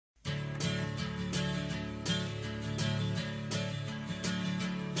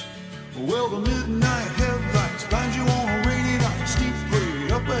Well, the midnight headlights blind you on a rainy night. Steep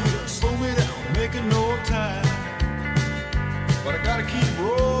grade up ahead, slow me down, making no time. But I gotta keep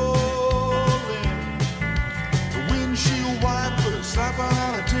rolling. The windshield wipers slapping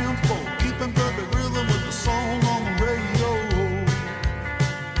out a tempo, keeping perfect rhythm with the song on the radio.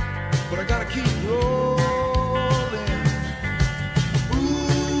 But I gotta keep rolling.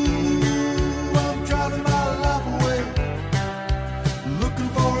 Ooh, I'm driving my life away, looking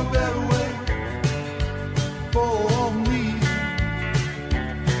for a better way for me.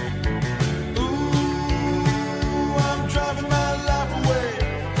 Ooh, I'm driving my life away,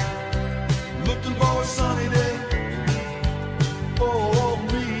 looking for a sunny day for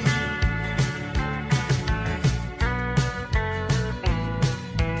me.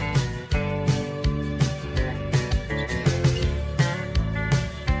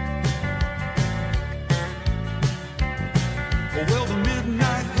 Well, the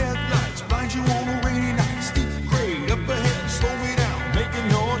midnight headlights blind you on a rainy night. Steep grade up ahead, slow me down, making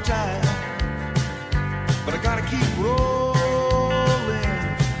no time. But I gotta keep rolling.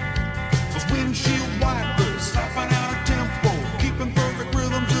 Those windshield wipers slapping out a tempo, keeping perfect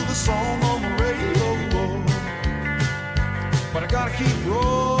rhythm to the song on the radio. But I gotta keep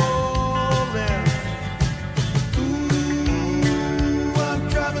rolling. Ooh, I'm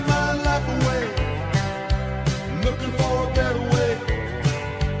driving my life away, looking for a better way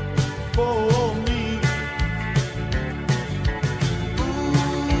for me. Ooh,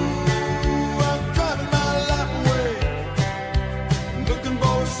 I'm driving my life away, looking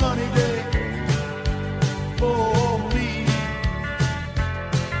for a sunny day for me.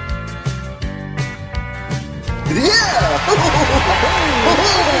 Yeah!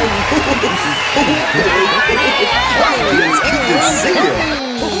 It's good to see you.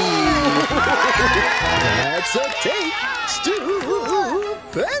 That's a take.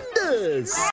 Stupendous.